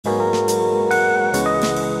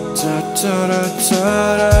Okay,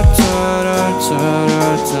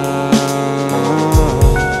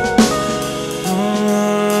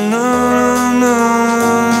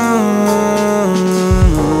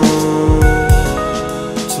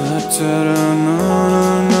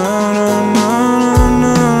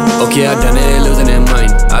 I done it, losing their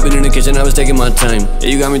mind. I've been in the kitchen, I was taking my time. Yeah,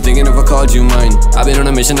 you got me thinking if I called you mine. I've been on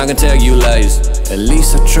a mission, I can tell you lies. At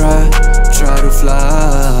least I try to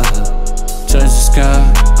fly. Touch the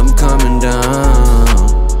sky, I'm coming down.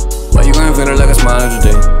 Why you gonna feel like a smile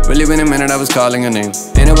today? Really been a minute, I was calling your name.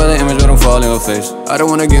 Ain't about the image, but I'm falling in your face. I don't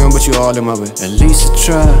wanna give in, but you all in my way. At least I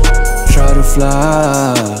try to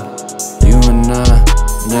fly. You and I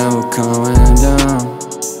never coming down.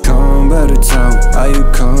 Come back to town, are you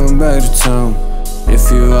coming back to town?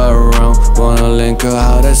 If you are around, wanna link up,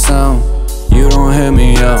 how that sound? You don't hear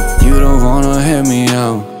me out, you don't wanna hear me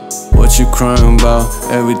out. What you crying about?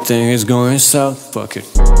 Everything is going south, fuck it.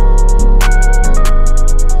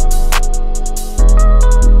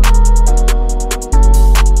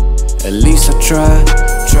 At least I try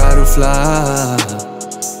to fly.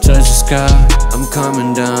 Touch the sky, I'm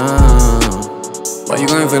coming down. Why you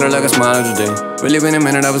gonna feel like a smile today? Really been a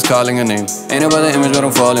minute, I was calling your name. Ain't about the image, but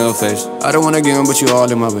I'm falling in your face. I don't wanna give in, but you all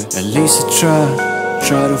in my way. At least I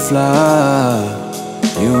try to fly.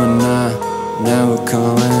 You and I never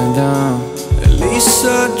coming down. At least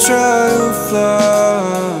I try to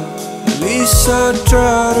fly. At least I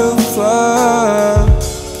try to fly.